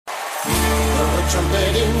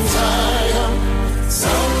trumpet in Zion,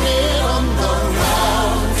 sound it on the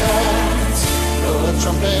mountains. Blow a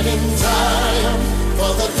trumpet in Zion,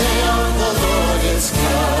 for the day of the Lord is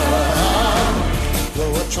come.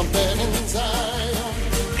 Blow a trumpet in Zion.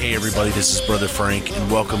 Hey everybody, this is Brother Frank,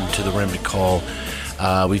 and welcome to the Remnant Call.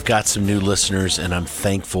 We've got some new listeners, and I'm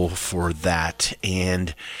thankful for that.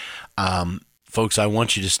 And folks, I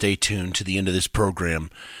want you to stay tuned to the end of this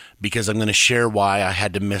program, because I'm going to share why I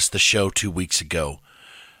had to miss the show 2 weeks ago.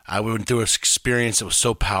 I went through an experience that was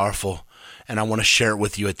so powerful, and I want to share it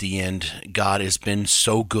with you at the end. God has been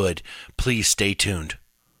so good. Please stay tuned.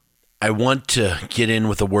 I want to get in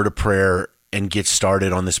with a word of prayer and get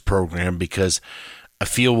started on this program, because I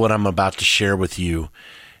feel what I'm about to share with you,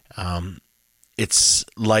 it's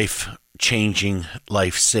life-changing,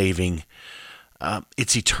 life-saving.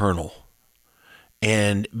 It's eternal.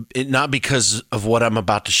 And not because of what I'm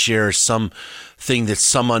about to share, something that's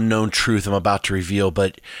some unknown truth I'm about to reveal,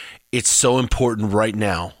 but it's so important right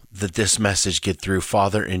now that this message get through.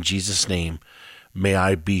 Father, in Jesus' name, may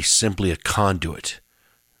I be simply a conduit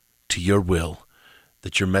to your will,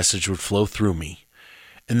 that your message would flow through me.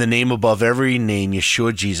 In the name above every name,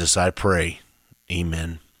 Yeshua Jesus, I pray.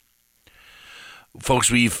 Amen.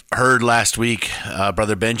 Folks, we've heard last week,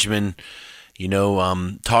 Brother Benjamin,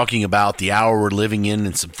 talking about the hour we're living in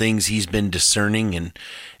and some things he's been discerning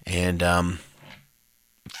and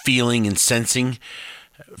feeling and sensing.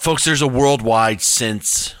 Folks, there's a worldwide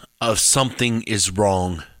sense of something is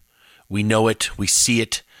wrong. We know it, we see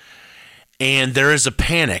it, and there is a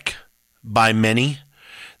panic by many.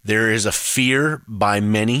 There is a fear by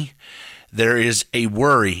many. There is a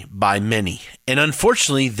worry by many. And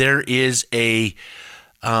unfortunately, there is a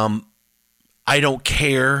I don't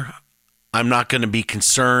care, I'm not going to be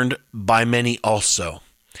concerned by many also.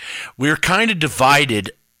 We're kind of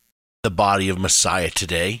divided, the body of Messiah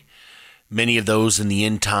today. Many of those in the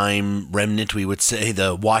end time remnant, we would say,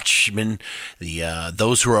 the watchmen,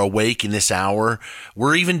 those who are awake in this hour,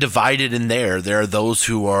 we're even divided in there. There are those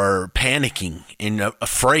who are panicking and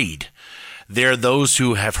afraid. There are those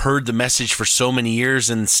who have heard the message for so many years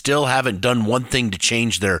and still haven't done one thing to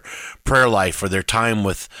change their prayer life or their time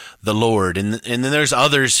with the Lord. And then there's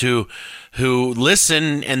others who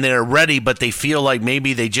listen and they're ready, but they feel like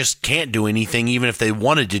maybe they just can't do anything even if they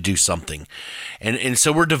wanted to do something. And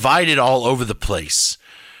so we're divided all over the place.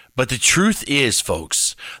 But the truth is,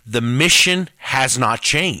 folks, the mission has not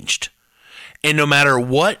changed. And no matter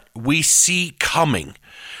what we see coming,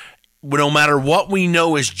 no matter what we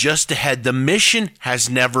know is just ahead, the mission has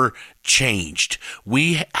never changed.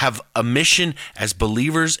 We have a mission as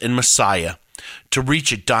believers in Messiah to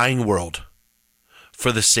reach a dying world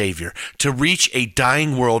for the Savior, to reach a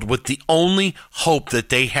dying world with the only hope that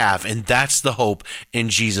they have, and that's the hope in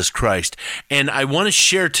Jesus Christ. And I want to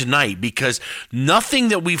share tonight, because nothing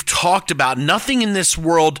that we've talked about, nothing in this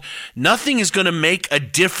world, nothing is going to make a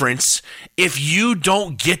difference if you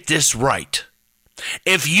don't get this right.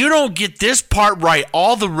 If you don't get this part right,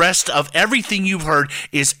 all the rest of everything you've heard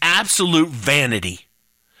is absolute vanity,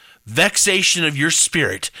 vexation of your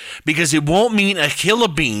spirit, because it won't mean a hill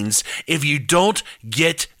of beans if you don't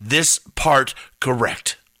get this part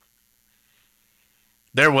correct.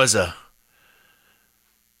 There was a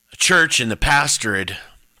church, and the pastor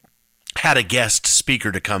had a guest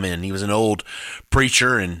speaker to come in. He was an old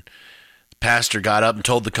preacher, and pastor got up and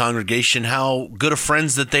told the congregation how good of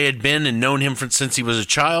friends that they had been and known him since he was a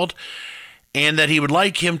child, and that he would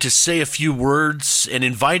like him to say a few words, and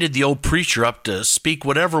invited the old preacher up to speak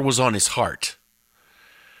whatever was on his heart.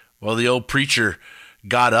 Well, the old preacher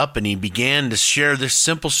got up and he began to share this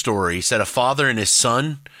simple story. He said a father and his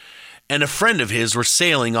son and a friend of his were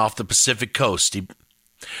sailing off the Pacific coast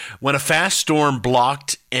when a fast storm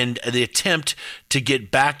blocked, and the attempt to get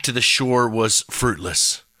back to the shore was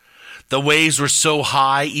fruitless. The waves were so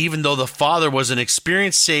high, even though the father was an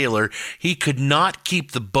experienced sailor, he could not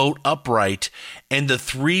keep the boat upright, and the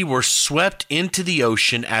three were swept into the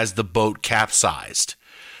ocean as the boat capsized.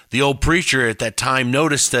 The old preacher at that time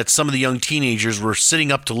noticed that some of the young teenagers were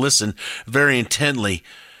sitting up to listen very intently.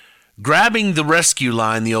 Grabbing the rescue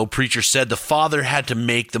line, the old preacher said the father had to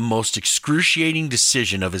make the most excruciating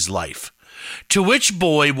decision of his life. To which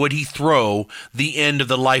boy would he throw the end of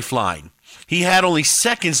the lifeline? He had only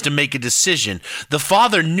seconds to make a decision. The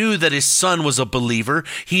Father knew that his Son was a believer.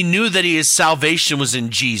 He knew that his salvation was in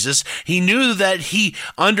Jesus. He knew that he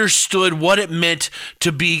understood what it meant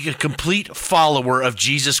to be a complete follower of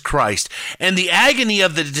Jesus Christ. And the agony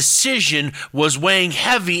of the decision was weighing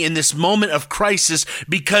heavy in this moment of crisis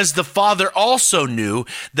because the Father also knew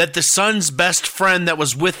that the Son's best friend that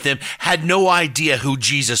was with them had no idea who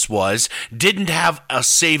Jesus was, didn't have a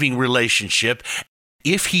saving relationship,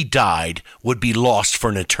 if he died, would be lost for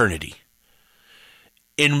an eternity.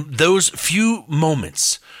 In those few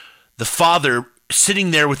moments, the Father, sitting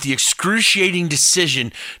there with the excruciating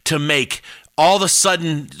decision to make, all of a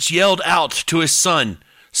sudden yelled out to his Son,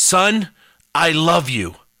 "Son, I love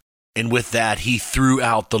you." And with that, he threw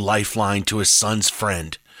out the lifeline to his son's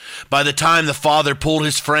friend. By the time the Father pulled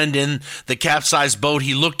his friend in the capsized boat,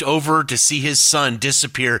 he looked over to see his son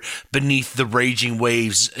disappear beneath the raging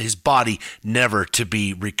waves, his body never to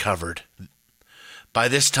be recovered. By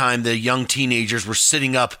this time, the young teenagers were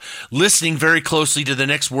sitting up, listening very closely to the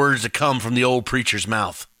next words to come from the old preacher's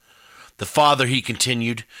mouth. The Father, he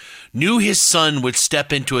continued, knew his son would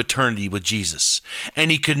step into eternity with Jesus, and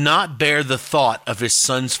he could not bear the thought of his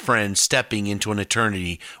son's friend stepping into an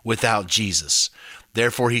eternity without Jesus.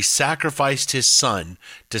 Therefore, he sacrificed his son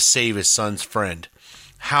to save his son's friend.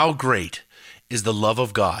 How great is the love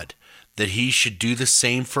of God that he should do the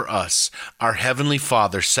same for us. Our Heavenly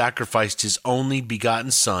Father sacrificed his only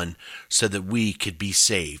begotten Son so that we could be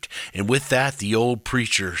saved. And with that, the old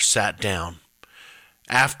preacher sat down.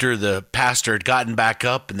 After the pastor had gotten back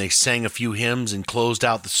up and they sang a few hymns and closed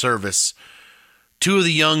out the service, two of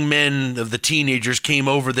the young men of the teenagers came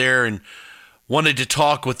over there and wanted to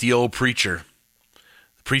talk with the old preacher.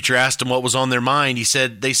 The preacher asked him what was on their mind.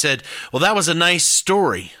 They said, "Well, that was a nice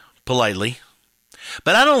story," politely.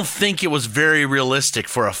 "But I don't think it was very realistic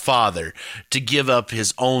for a father to give up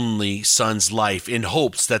his only son's life in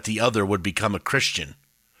hopes that the other would become a Christian."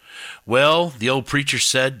 "Well," the old preacher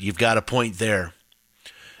said, "you've got a point there."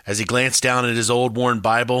 As he glanced down at his old worn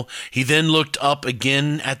Bible, he then looked up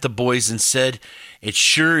again at the boys and said, "It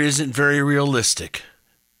sure isn't very realistic.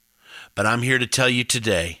 But I'm here to tell you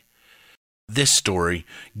today, this story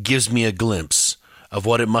gives me a glimpse of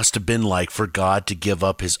what it must have been like for God to give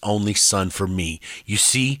up his only son for me. You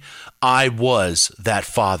see, I was that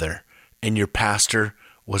father, and your pastor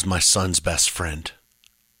was my son's best friend."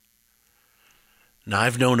 Now,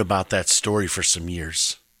 I've known about that story for some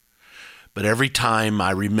years, but every time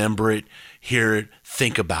I remember it, hear it,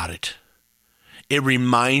 think about it, it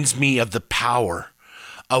reminds me of the power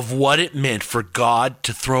of what it meant for God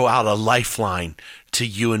to throw out a lifeline to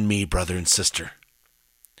you and me, brother and sister.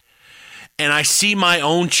 And I see my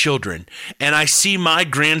own children, and I see my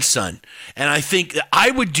grandson, and I think that I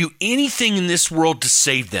would do anything in this world to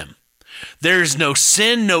save them. There is no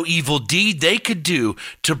sin, no evil deed they could do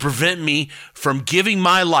to prevent me from giving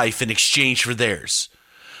my life in exchange for theirs.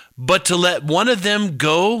 But to let one of them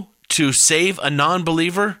go to save a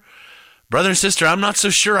non-believer, brother and sister, I'm not so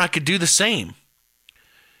sure I could do the same.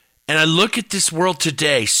 And I look at this world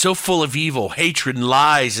today, so full of evil, hatred, and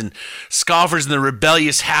lies, and scoffers and the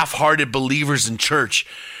rebellious, half-hearted believers in church,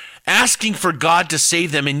 asking for God to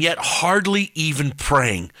save them and yet hardly even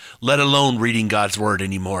praying, let alone reading God's word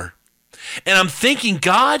anymore. And I'm thinking,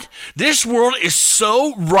 God, this world is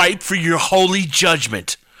so ripe for your holy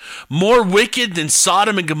judgment. More wicked than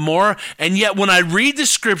Sodom and Gomorrah, and yet when I read the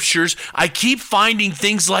scriptures, I keep finding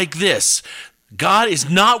things like this. God is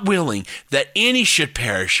not willing that any should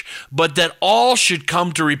perish, but that all should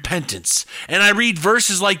come to repentance. And I read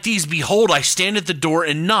verses like these, "Behold, I stand at the door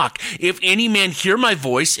and knock. If any man hear my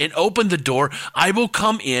voice and open the door, I will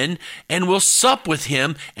come in and will sup with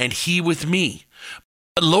him and he with me."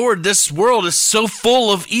 But Lord, this world is so full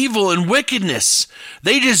of evil and wickedness.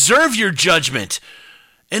 They deserve your judgment.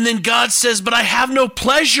 And then God says, "But I have no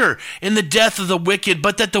pleasure in the death of the wicked,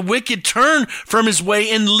 but that the wicked turn from his way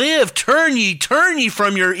and live. Turn ye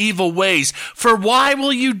from your evil ways. For why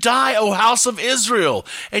will you die, O house of Israel?"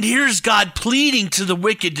 And here's God pleading to the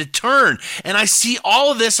wicked to turn. And I see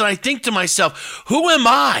all of this and I think to myself, who am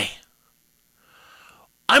I?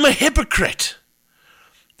 I'm a hypocrite.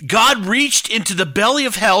 God reached into the belly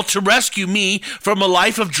of hell to rescue me from a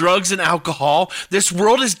life of drugs and alcohol. This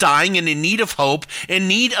world is dying and in need of hope, in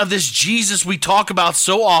need of this Jesus we talk about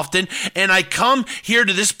so often. And I come here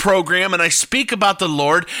to this program and I speak about the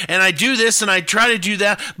Lord and I do this and I try to do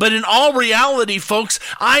that. But in all reality, folks,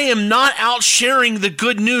 I am not out sharing the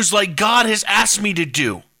good news like God has asked me to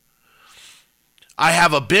do. I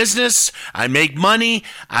have a business. I make money.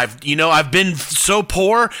 I've been so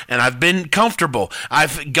poor and I've been comfortable.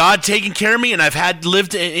 I've God taken care of me, and I've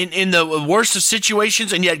lived in the worst of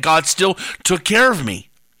situations, and yet God still took care of me.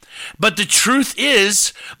 But the truth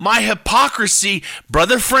is, my hypocrisy,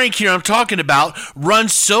 Brother Frank here I'm talking about,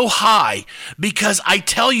 runs so high because I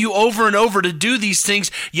tell you over and over to do these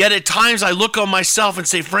things, yet at times I look on myself and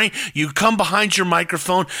say, Frank, you come behind your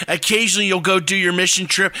microphone, occasionally you'll go do your mission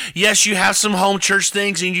trip. Yes, you have some home church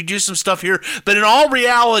things and you do some stuff here, but in all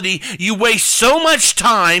reality, you waste so much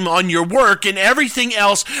time on your work and everything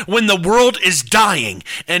else when the world is dying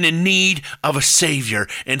and in need of a Savior.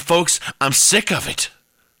 And folks, I'm sick of it.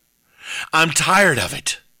 I'm tired of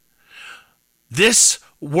it. This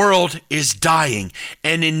world is dying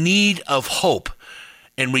and in need of hope.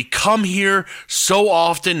 And we come here so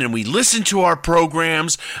often and we listen to our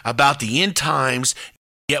programs about the end times,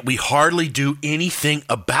 yet we hardly do anything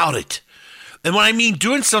about it. And when I mean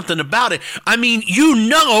doing something about it, I mean,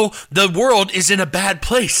 the world is in a bad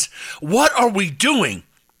place. What are we doing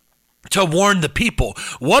to warn the people?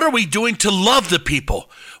 What are we doing to love the people?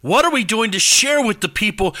 What are we doing to share with the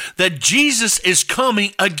people that Jesus is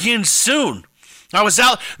coming again soon? I was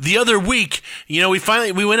out the other week.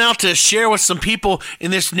 We went out to share with some people in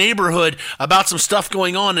this neighborhood about some stuff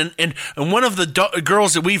going on. And one of the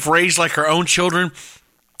girls that we've raised like our own children,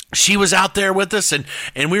 she was out there with us, and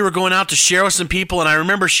we were going out to share with some people, and I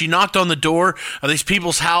remember she knocked on the door of these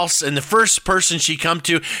people's house, and the first person she come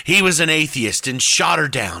to, he was an atheist and shot her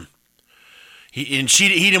down. He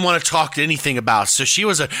didn't want to talk to anything about it. So she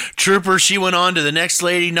was a trooper. She went on to the next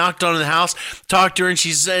lady, knocked on the house, talked to her, and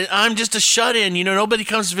she said, I'm just a shut-in. Nobody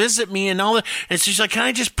comes to visit me and all that. And she's like, can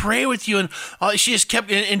I just pray with you? And she just kept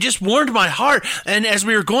and just warmed my heart. And as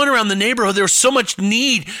we were going around the neighborhood, there was so much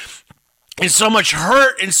need and so much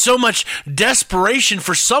hurt and so much desperation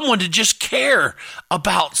for someone to just care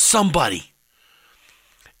about somebody.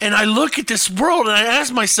 And I look at this world and I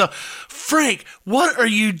ask myself, Frank, what are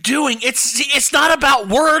you doing? It's not about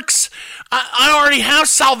works. I already have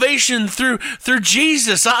salvation through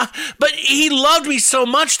Jesus. But he loved me so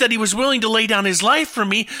much that he was willing to lay down his life for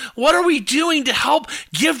me. What are we doing to help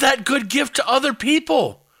give that good gift to other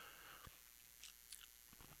people?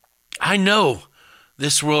 I know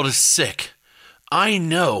this world is sick. I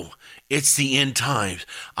know it's the end times.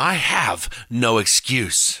 I have no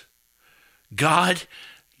excuse. God,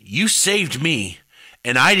 you saved me,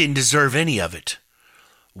 and I didn't deserve any of it.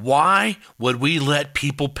 Why would we let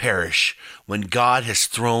people perish when God has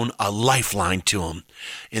thrown a lifeline to them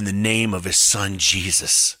in the name of his son,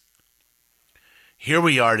 Jesus? Here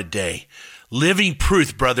we are today, living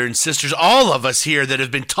proof, brother and sisters, all of us here that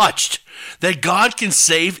have been touched, that God can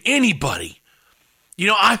save anybody.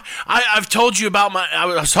 I've told you about I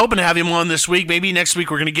was hoping to have him on this week. Maybe next week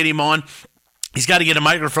we're going to get him on. He's got to get a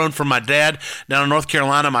microphone from my dad down in North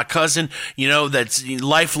Carolina, my cousin, that's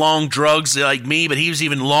lifelong drugs like me, but he was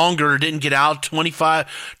even longer, didn't get out, 25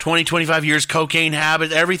 years, cocaine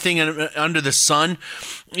habit, everything under the sun,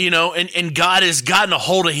 and God has gotten a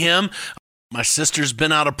hold of him. My sister's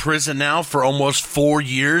been out of prison now for almost 4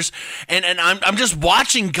 years, and I'm just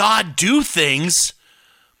watching God do things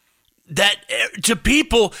that to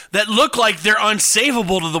people that look like they're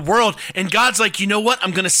unsavable to the world, and God's like, you know what?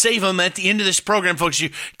 I'm going to save them at the end of this program, folks. You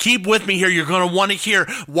keep with me here. You're going to want to hear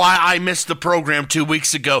why I missed the program 2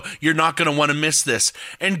 weeks ago. You're not going to want to miss this.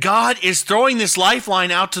 And God is throwing this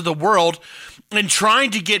lifeline out to the world and trying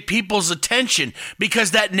to get people's attention,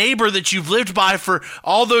 because that neighbor that you've lived by for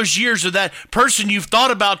all those years, or that person you've thought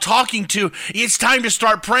about talking to, it's time to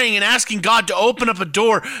start praying and asking God to open up a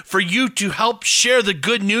door for you to help share the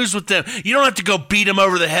good news with them. You don't have to go beat them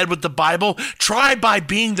over the head with the Bible. Try by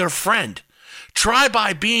being their friend. Try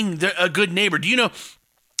by being a good neighbor. Do you know,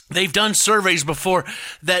 they've done surveys before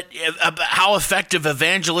that how effective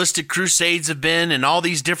evangelistic crusades have been and all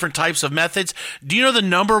these different types of methods. Do you know the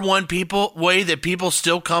number one way that people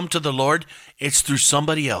still come to the Lord? It's through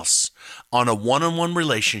somebody else on a one-on-one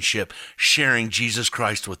relationship, sharing Jesus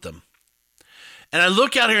Christ with them. And I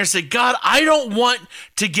look out here and say, God, I don't want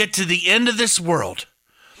to get to the end of this world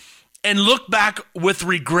and look back with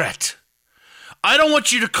regret. I don't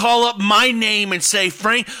want you to call up my name and say,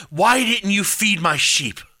 Frank, why didn't you feed my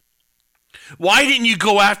sheep? Why didn't you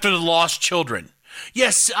go after the lost children?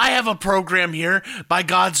 Yes, I have a program here by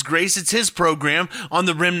God's grace. It's his program on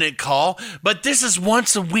the Remnant Call, but this is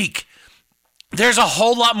once a week. There's a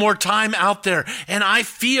whole lot more time out there, and I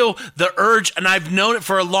feel the urge, and I've known it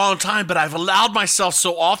for a long time, but I've allowed myself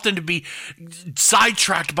so often to be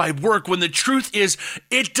sidetracked by work, when the truth is,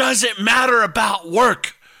 it doesn't matter about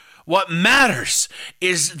work. What matters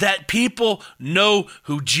is that people know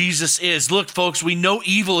who Jesus is. Look, folks, we know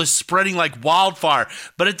evil is spreading like wildfire,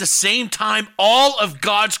 but at the same time, all of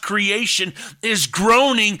God's creation is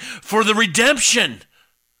groaning for the redemption.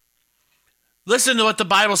 Listen to what the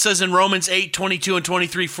Bible says in Romans 8:22 and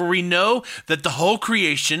 23. For we know that the whole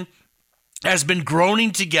creation has been groaning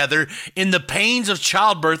together in the pains of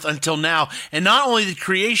childbirth until now. And not only the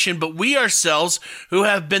creation, but we ourselves who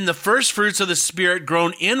have been the first fruits of the Spirit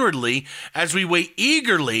groan inwardly as we wait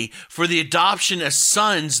eagerly for the adoption as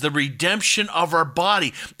sons, the redemption of our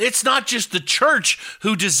body. It's not just the church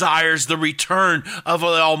who desires the return of the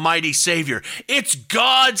Almighty Savior. It's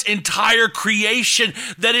God's entire creation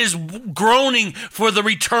that is groaning for the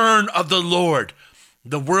return of the Lord.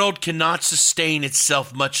 The world cannot sustain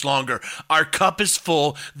itself much longer. Our cup is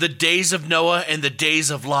full. The days of Noah and the days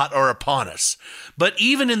of Lot are upon us. But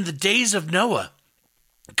even in the days of Noah,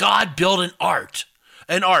 God built an ark,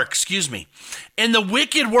 and the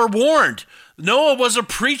wicked were warned. Noah was a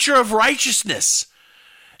preacher of righteousness.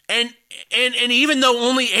 And even though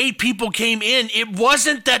only 8 people came in, it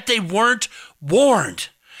wasn't that they weren't warned.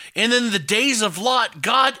 And in the days of Lot,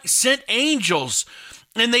 God sent angels,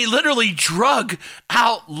 and they literally drug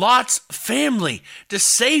out Lot's family to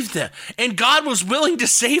save them. And God was willing to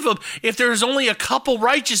save them. If there was only a couple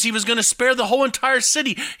righteous, he was going to spare the whole entire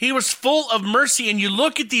city. He was full of mercy. And you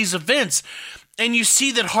look at these events, and you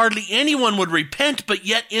see that hardly anyone would repent, but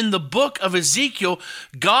yet in the book of Ezekiel,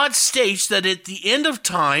 God states that at the end of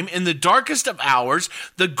time, in the darkest of hours,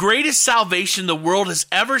 the greatest salvation the world has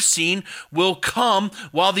ever seen will come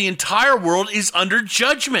while the entire world is under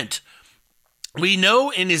judgment. We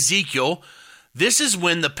know in Ezekiel, this is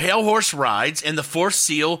when the pale horse rides and the fourth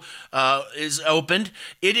seal is opened.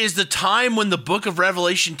 It is the time when the book of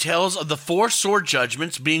Revelation tells of the 4 sword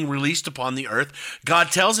judgments being released upon the earth. God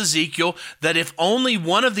tells Ezekiel that if only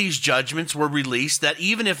one of these judgments were released, that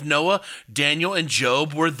even if Noah, Daniel, and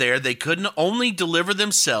Job were there, they couldn't only deliver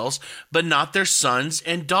themselves, but not their sons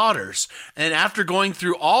and daughters. And after going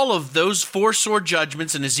through all of those 4 sword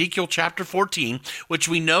judgments in Ezekiel chapter 14, which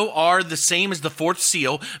we know are the same as the 4th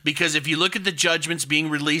seal, because if you look at the judgments being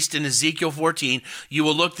released in Ezekiel 14, you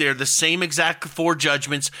will look there, the same exact 4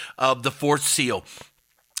 judgments of the 4th seal.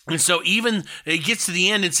 And so even it gets to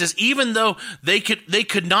the end, it says, even though they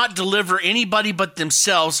could not deliver anybody but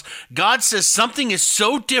themselves, God says something is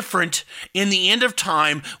so different in the end of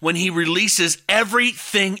time when he releases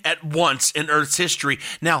everything at once in Earth's history.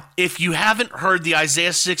 Now, if you haven't heard the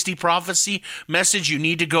Isaiah 60 prophecy message, you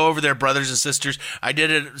need to go over there, brothers and sisters. I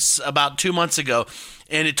did it about 2 months ago.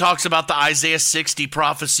 And it talks about the Isaiah 60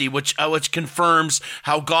 prophecy, which confirms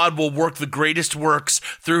how God will work the greatest works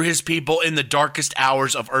through his people in the darkest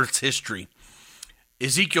hours of Earth's history.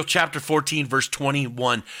 Ezekiel chapter 14, verse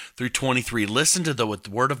 21 through 23. Listen to what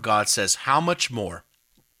the word of God says. How much more?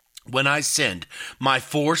 When I send my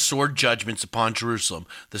 4 sword judgments upon Jerusalem,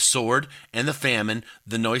 the sword and the famine,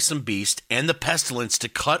 the noisome beast, and the pestilence to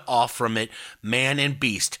cut off from it man and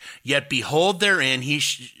beast. Yet behold, therein he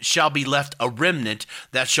shall be left a remnant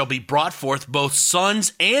that shall be brought forth both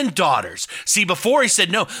sons and daughters. See, before he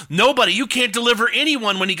said, no, nobody, you can't deliver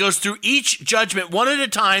anyone. When he goes through each judgment one at a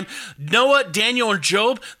time, Noah, Daniel, and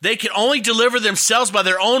Job, they can only deliver themselves by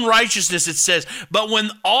their own righteousness, it says. But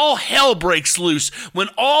when all hell breaks loose, when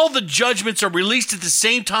all the judgments are released at the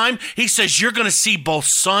same time, he says you're going to see both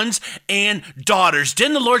sons and daughters.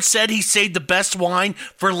 Didn't the Lord said he saved the best wine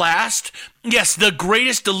for last? Yes, the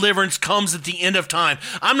greatest deliverance comes at the end of time.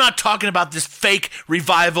 I'm not talking about this fake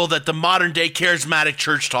revival that the modern day charismatic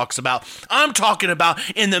church talks about. I'm talking about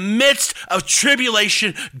in the midst of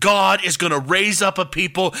tribulation, God is going to raise up a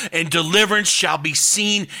people, and deliverance shall be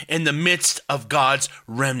seen in the midst of God's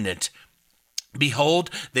remnant. Behold,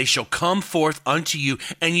 they shall come forth unto you,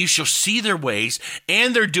 and you shall see their ways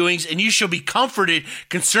and their doings, and you shall be comforted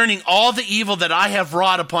concerning all the evil that I have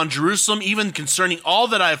wrought upon Jerusalem, even concerning all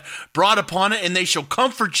that I have brought upon it. And they shall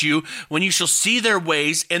comfort you when you shall see their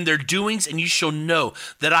ways and their doings, and you shall know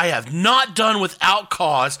that I have not done without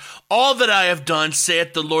cause all that I have done,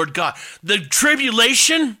 saith the Lord God. The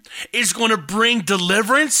tribulation is going to bring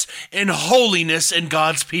deliverance and holiness in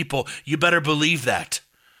God's people. You better believe that.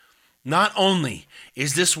 Not only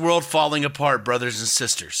is this world falling apart, brothers and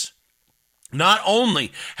sisters, not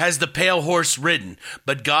only has the pale horse ridden,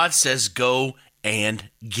 but God says, go and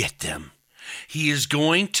get them. He is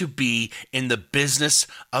going to be in the business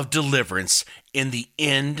of deliverance in the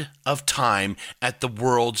end of time at the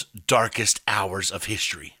world's darkest hours of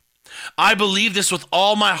history. I believe this with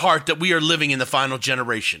all my heart, that we are living in the final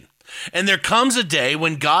generation. And there comes a day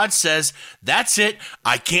when God says, that's it,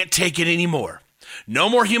 I can't take it anymore. No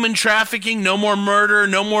more human trafficking, no more murder,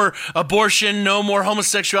 no more abortion, no more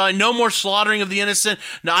homosexuality, no more slaughtering of the innocent.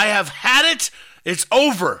 Now I have had it. It's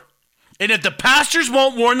over. And if the pastors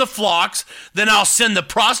won't warn the flocks, then I'll send the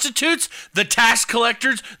prostitutes, the tax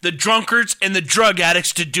collectors, the drunkards, and the drug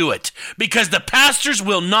addicts to do it. Because the pastors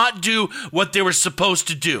will not do what they were supposed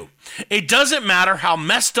to do. It doesn't matter how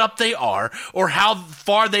messed up they are or how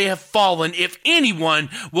far they have fallen. If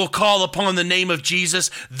anyone will call upon the name of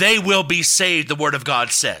Jesus, they will be saved, the Word of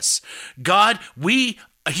God says. God, we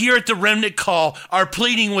here at the Remnant Call are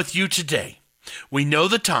pleading with you today. We know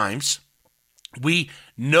the times. We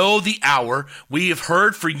know the hour. We have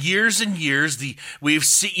heard for years and years. We've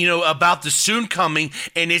seen, about the soon coming,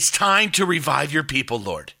 and it's time to revive your people,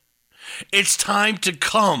 Lord. It's time to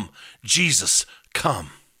come, Jesus,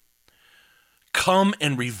 come. Come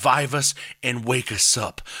and revive us and wake us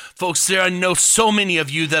up. Folks, I know so many of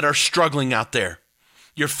you that are struggling out there.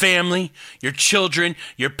 Your family, your children,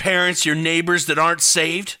 your parents, your neighbors that aren't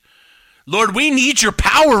saved. Lord, we need your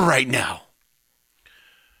power right now.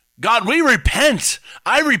 God, we repent.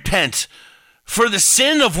 I repent for the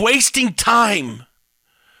sin of wasting time,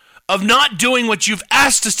 of not doing what you've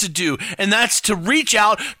asked us to do, and that's to reach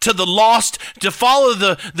out to the lost, to follow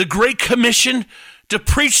the Great Commission, to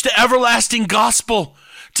preach the everlasting gospel,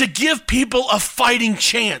 to give people a fighting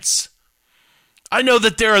chance. I know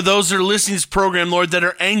that there are those that are listening to this program, Lord, that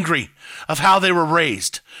are angry of how they were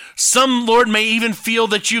raised. Some, Lord, may even feel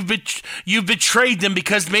that you've betrayed them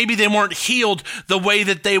because maybe they weren't healed the way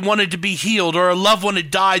that they wanted to be healed, or a loved one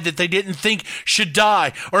had died that they didn't think should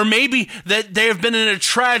die, or maybe that they have been in a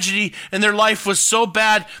tragedy and their life was so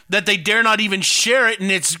bad that they dare not even share it,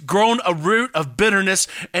 and it's grown a root of bitterness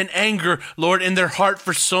and anger, Lord, in their heart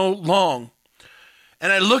for so long.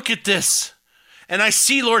 And I look at this, and I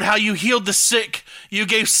see, Lord, how you healed the sick. You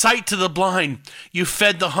gave sight to the blind. You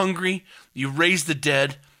fed the hungry. You raised the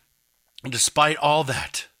dead. And despite all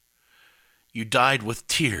that, you died with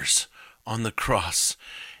tears on the cross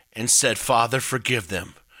and said, Father, forgive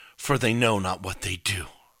them, for they know not what they do.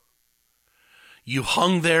 You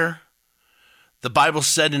hung there. The Bible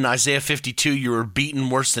said in Isaiah 52, you were beaten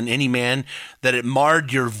worse than any man, that it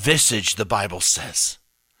marred your visage, the Bible says.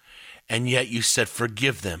 And yet you said,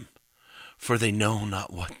 forgive them, for they know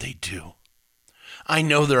not what they do. I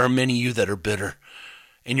know there are many of you that are bitter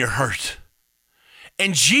and you're hurt.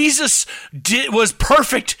 And Jesus was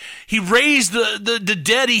perfect. He raised the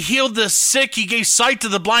dead. He healed the sick. He gave sight to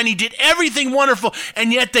the blind. He did everything wonderful.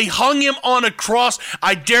 And yet they hung him on a cross.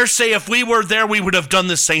 I dare say if we were there, we would have done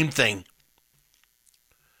the same thing.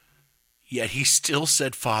 Yet he still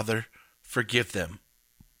said, Father, forgive them,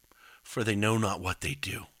 for they know not what they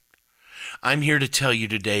do. I'm here to tell you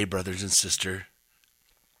today, brothers and sisters,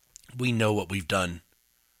 we know what we've done.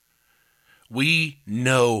 We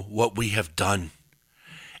know what we have done.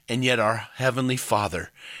 And yet our Heavenly Father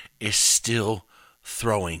is still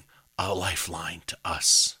throwing a lifeline to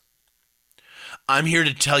us. I'm here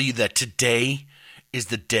to tell you that today is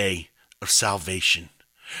the day of salvation.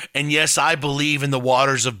 And yes, I believe in the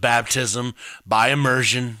waters of baptism by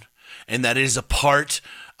immersion, and that is a part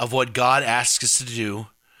of what God asks us to do.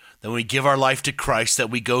 That when we give our life to Christ,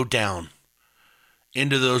 that we go down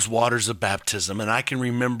into those waters of baptism. And I can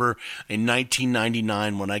remember in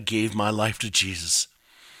 1999 when I gave my life to Jesus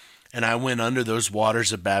and I went under those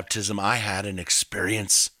waters of baptism, I had an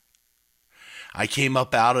experience. I came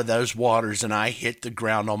up out of those waters and I hit the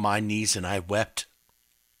ground on my knees and I wept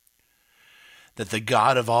that the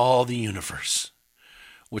God of all the universe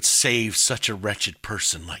would save such a wretched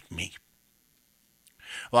person like me.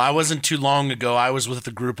 Well, I wasn't too long ago, I was with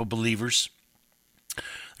a group of believers.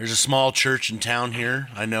 There's a small church in town here.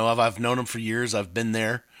 I know I've known them for years. I've been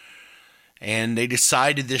there. And they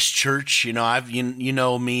decided this church, you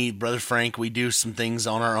know me, Brother Frank, we do some things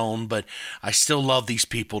on our own, but I still love these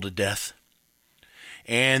people to death.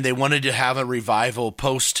 And they wanted to have a revival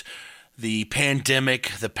post the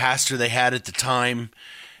pandemic. The pastor they had at the time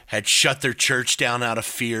had shut their church down out of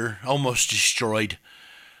fear, almost destroyed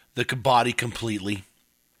the body completely.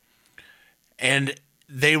 And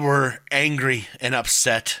they were angry and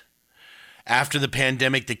upset. After the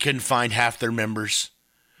pandemic, they couldn't find half their members.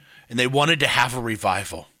 And they wanted to have a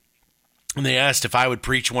revival. And they asked if I would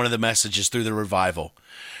preach one of the messages through the revival.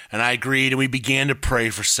 And I agreed, and we began to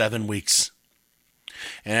pray for 7 weeks.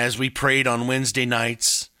 And as we prayed on Wednesday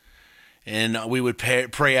nights, and we would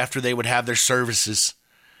pray after they would have their services,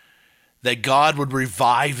 that God would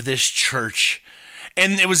revive this church.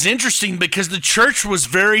 And it was interesting because the church was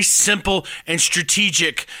very simple and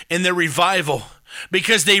strategic in their revival.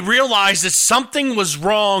 because they realized that something was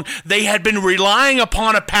wrong. They had been relying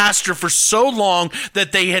upon a pastor for so long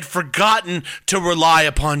that they had forgotten to rely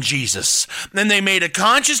upon Jesus. Then they made a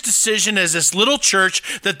conscious decision as this little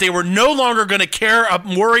church that they were no longer going to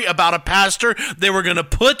worry about a pastor. They were going to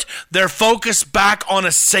put their focus back on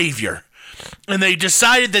a Savior. And they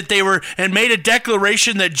decided that and made a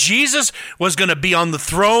declaration that Jesus was going to be on the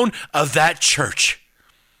throne of that church.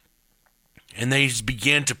 And they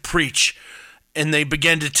began to preach, and they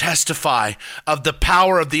began to testify of the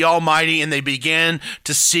power of the Almighty, and they began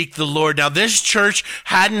to seek the Lord. Now, this church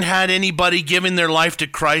hadn't had anybody giving their life to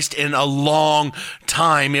Christ in a long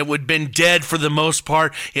time. It would have been dead for the most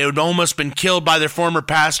part. It had almost been killed by their former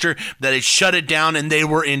pastor that had shut it down, and they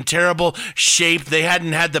were in terrible shape. They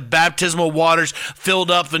hadn't had the baptismal waters filled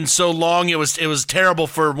up in so long. It was terrible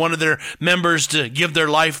for one of their members to give their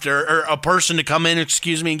life, or a person to come in,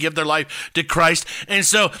 and give their life to Christ. And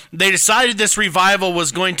so they decided this revival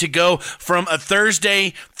was going to go from a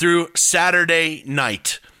Thursday through Saturday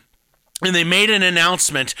night. And they made an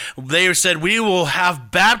announcement. They said, we will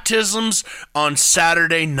have baptisms on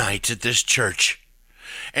Saturday night at this church.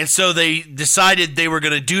 And so they decided they were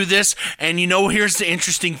going to do this. And here's the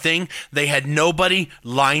interesting thing. They had nobody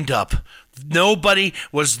lined up. Nobody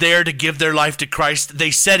was there to give their life to Christ. They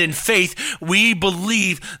said in faith, we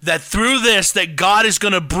believe that through this, that God is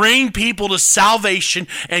going to bring people to salvation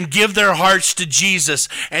and give their hearts to Jesus.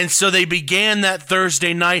 And so they began that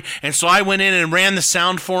Thursday night. And so I went in and ran the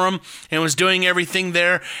sound for them and was doing everything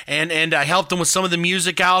there. And I helped them with some of the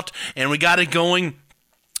music out, and we got it going.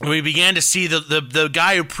 We began to see the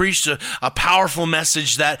guy who preached a powerful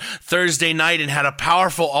message that Thursday night and had a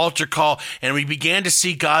powerful altar call, and we began to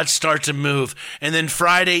see God start to move. And then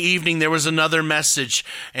Friday evening, there was another message,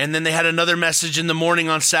 and then they had another message in the morning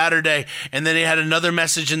on Saturday, and then they had another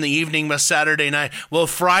message in the evening on Saturday night. Well,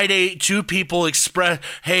 Friday, 2 people expressed,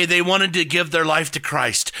 hey, they wanted to give their life to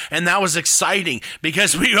Christ, and that was exciting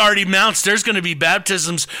because we already announced there's going to be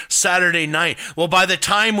baptisms Saturday night. Well, by the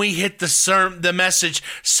time we hit the message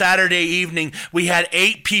Saturday evening, we had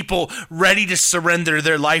 8 people ready to surrender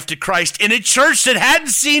their life to Christ in a church that hadn't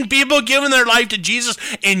seen people giving their life to Jesus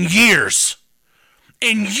in years.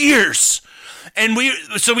 And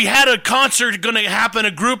we had a concert going to happen,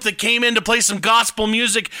 a group that came in to play some gospel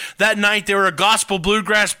music that night. They were a gospel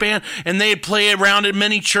bluegrass band, and they play around at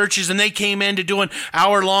many churches, and they came in to do an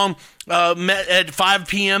hour-long met at 5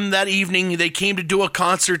 p.m. that evening. They came to do a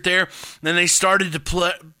concert there. Then they started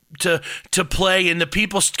to play, and the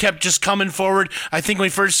people kept just coming forward. I think when we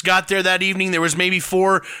first got there that evening, there was maybe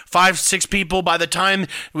 4, 5, 6 people. By the time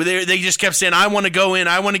they just kept saying, I want to go in,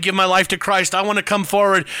 I want to give my life to Christ, I want to come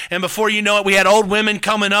forward. And before you know it, we had old women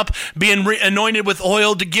coming up, being anointed with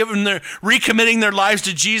oil to give them recommitting their lives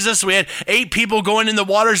to Jesus. We had 8 people going in the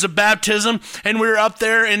waters of baptism, and we were up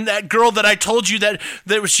there, and that girl that I told you that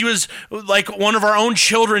she was like one of our own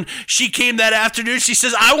children, she came that afternoon. She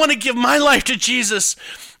says, I want to give my life to Jesus.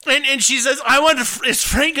 And she says, is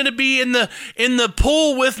Frank going to be in the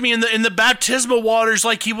pool with me in the baptismal waters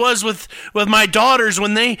like he was with my daughters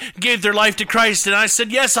when they gave their life to Christ? And I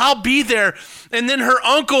said, yes, I'll be there. And then her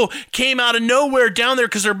uncle came out of nowhere down there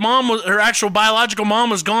because her actual biological mom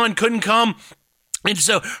was gone, couldn't come. And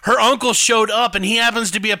so her uncle showed up, and he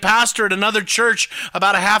happens to be a pastor at another church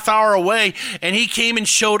about a half hour away, and he came and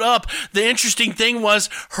showed up. The interesting thing was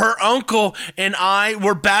her uncle and I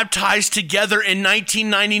were baptized together in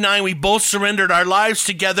 1999. We both surrendered our lives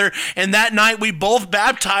together, and that night we both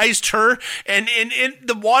baptized her and in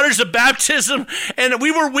the waters of baptism, and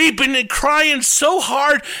we were weeping and crying so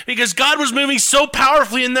hard because God was moving so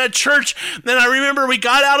powerfully in that church. Then I remember we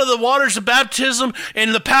got out of the waters of baptism,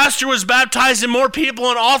 and the pastor was baptized, and more people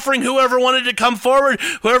and offering whoever wanted to come forward,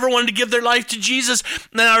 whoever wanted to give their life to Jesus.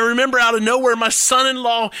 And I remember out of nowhere, my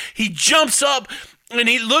son-in-law, he jumps up and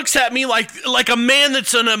he looks at me like a man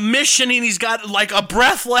that's on a mission, and he's got like a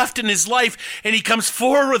breath left in his life, and he comes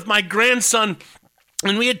forward with my grandson.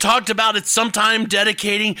 And we had talked about it sometime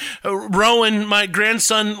dedicating Rowan, my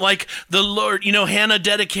grandson, like the Lord. Hannah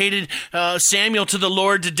dedicated Samuel to the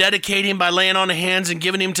Lord, to dedicate him by laying on the hands and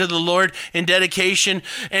giving him to the Lord in dedication.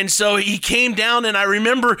 And so he came down, and I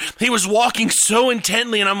remember he was walking so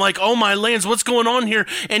intently, and I'm like, oh my lands, what's going on here?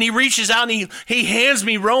 And he reaches out, and he hands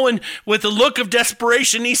me Rowan with a look of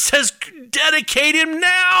desperation. He says, dedicate him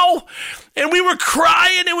now. And we were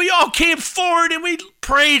crying, and we all came forward, and we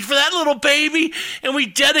prayed for that little baby, and we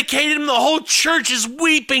dedicated him. The whole church is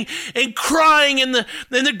weeping and crying, and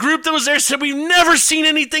the group that was there said, we've never seen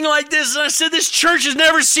anything like this. And I said, this church has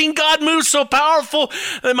never seen God move so powerful.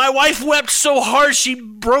 And my wife wept so hard she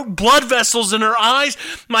broke blood vessels in her eyes.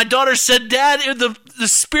 My daughter said, Dad, the the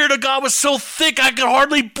Spirit of God was so thick I could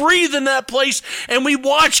hardly breathe in that place. And we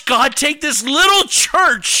watched God take this little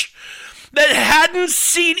church that hadn't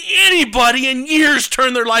seen anybody in years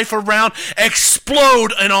turn their life around,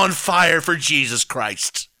 explode and on fire for Jesus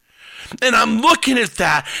Christ. And I'm looking at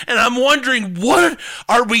that and I'm wondering, what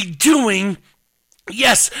are we doing?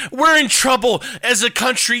 Yes, we're in trouble as a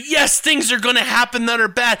country. Yes, things are going to happen that are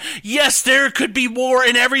bad. Yes, there could be war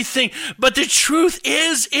and everything. But the truth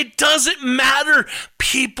is, it doesn't matter.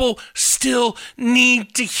 People still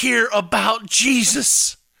need to hear about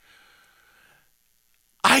Jesus.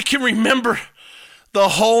 I can remember the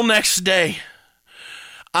whole next day.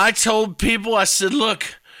 I told people, I said, look,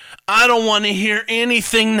 I don't want to hear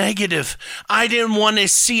anything negative. I didn't want to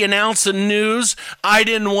see an ounce of news. I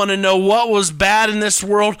didn't want to know what was bad in this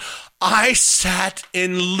world. I sat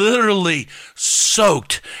and literally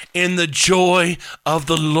soaked in the joy of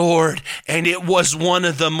the Lord. And it was one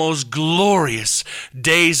of the most glorious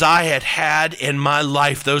days I had had in my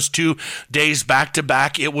life. Those 2 days back to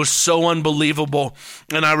back, it was so unbelievable.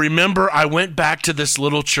 And I remember I went back to this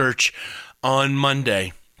little church on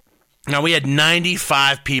Monday. Now, we had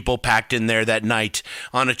 95 people packed in there that night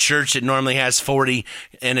on a church that normally has 40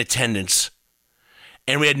 in attendance.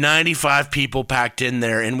 And we had 95 people packed in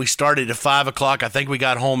there, and we started at 5 o'clock. I think we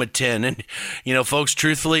got home at 10. And, you know, folks,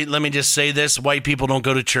 truthfully, let me just say this. White people don't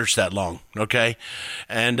go to church that long, okay?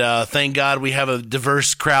 And thank God we have a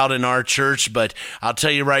diverse crowd in our church. But I'll tell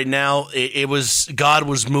you right now, God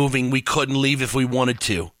was moving. We couldn't leave if we wanted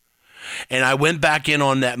to. And I went back in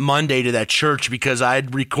on that Monday to that church because I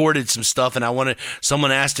had recorded some stuff, and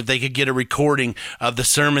someone asked if they could get a recording of the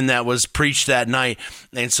sermon that was preached that night.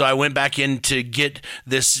 And so I went back in to get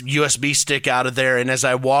this USB stick out of there. And as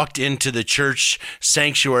I walked into the church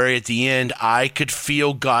sanctuary at the end, I could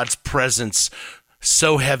feel God's presence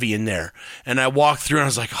so heavy in there. And I walked through and I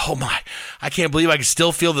was like, oh my, I can't believe I can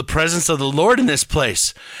still feel the presence of the Lord in this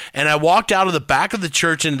place. And I walked out of the back of the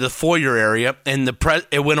church into the foyer area, and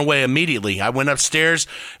it went away immediately. I went upstairs,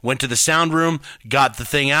 went to the sound room, got the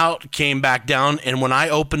thing out, came back down. And when I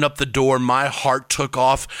opened up the door, my heart took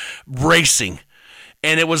off racing.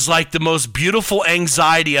 And it was like the most beautiful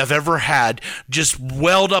anxiety I've ever had just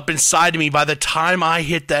welled up inside of me. By the time I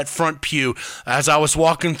hit that front pew, as I was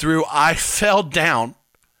walking through, I fell down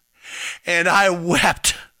and I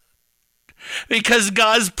wept because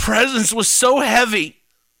God's presence was so heavy.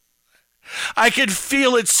 I could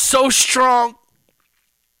feel it so strong.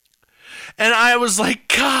 And I was like,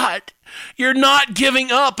 God, you're not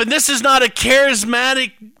giving up. And this is not a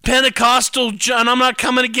charismatic Pentecostal, and I'm not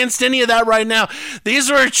coming against any of that right now. These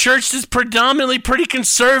are a church that's predominantly pretty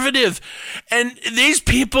conservative. And these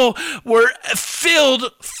people were full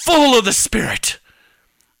of the Spirit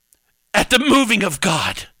at the moving of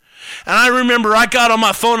God. And I remember I got on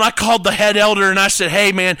my phone, I called the head elder, and I said,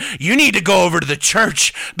 hey man, you need to go over to the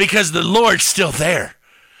church because the Lord's still there.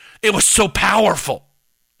 It was so powerful.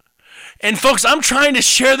 And folks, I'm trying to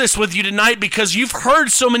share this with you tonight because you've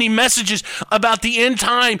heard so many messages about the end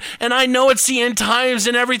time, and I know it's the end times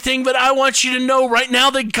and everything, but I want you to know right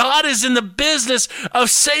now that God is in the business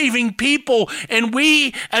of saving people, and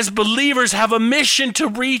we as believers have a mission to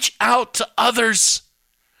reach out to others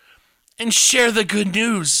and share the good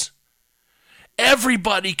news.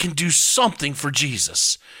 Everybody can do something for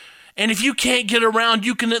Jesus. And if you can't get around,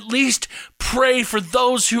 you can at least pray for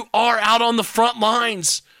those who are out on the front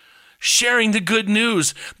lines, sharing the good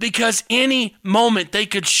news, because any moment they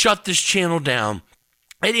could shut this channel down.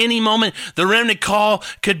 At any moment, the remnant call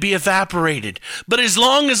could be evaporated. But as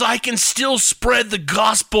long as I can still spread the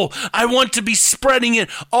gospel, I want to be spreading it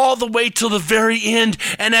all the way till the very end.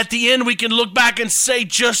 And at the end, we can look back and say,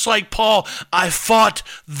 just like Paul, I fought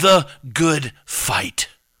the good fight.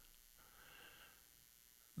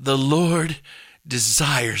 The Lord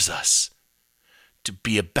desires us to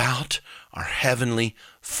be about our heavenly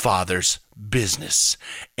Father's business.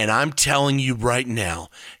 And I'm telling you right now,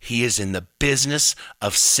 He is in the business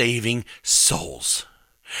of saving souls.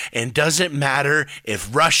 And doesn't matter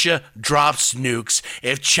if Russia drops nukes,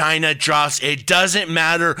 if China drops, it doesn't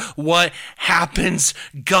matter what happens.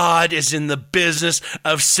 God is in the business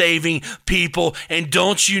of saving people. And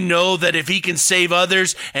don't you know that if He can save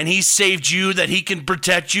others and He saved you, that He can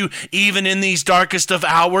protect you even in these darkest of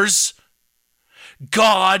hours?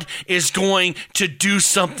 God is going to do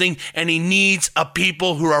something, and He needs a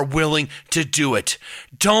people who are willing to do it.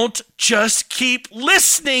 Don't just keep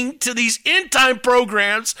listening to these end time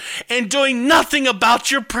programs and doing nothing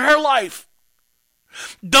about your prayer life.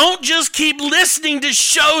 Don't just keep listening to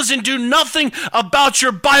shows and do nothing about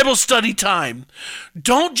your Bible study time.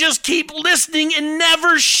 Don't just keep listening and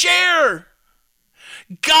never share.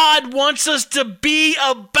 God wants us to be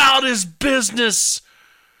about his business.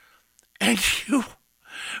 And you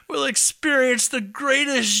will experience the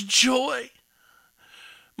greatest joy.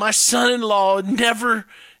 My son-in-law had never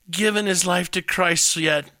given his life to Christ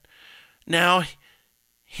yet. Now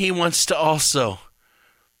he wants to also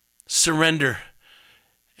surrender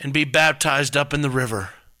and be baptized up in the river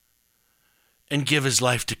and give his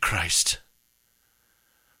life to Christ.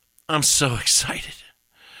 I'm so excited.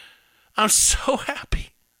 I'm so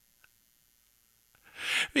happy.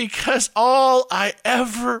 Because all I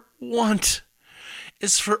ever want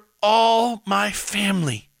is for all my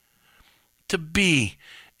family to be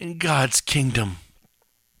in God's kingdom.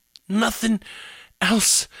 Nothing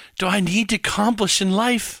else do I need to accomplish in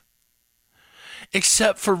life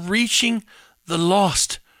except for reaching the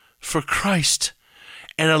lost for Christ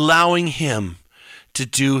and allowing him to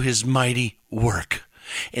do his mighty work.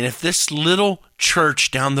 And if this little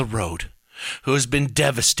church down the road who has been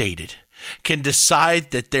devastated can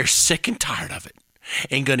decide that they're sick and tired of it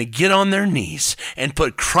and going to get on their knees and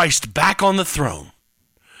put Christ back on the throne,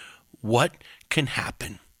 what can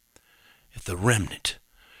happen if the remnant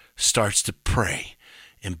starts to pray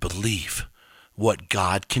and believe what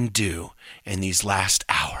God can do in these last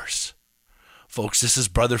hours? Folks, this is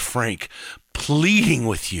Brother Frank pleading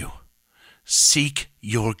with you. Seek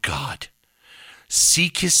your God.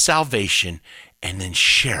 Seek his salvation and then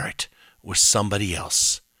share it with somebody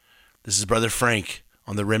else. This is Brother Frank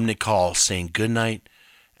on the Remnant Call saying good night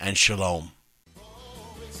and shalom.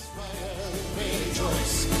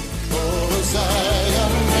 Rejoice, O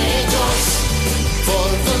Zion, rejoice, for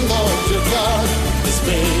the Lord your God has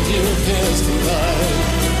made you his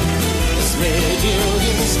delight, has made you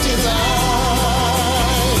his delight.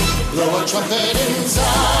 Blow a trumpet in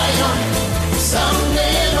Zion, sound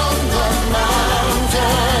it on the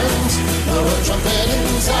mountains. Blow a trumpet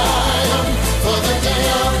in Zion, for the day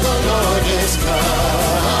of the Lord is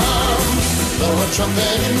come. Blow a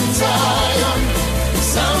trumpet in Zion.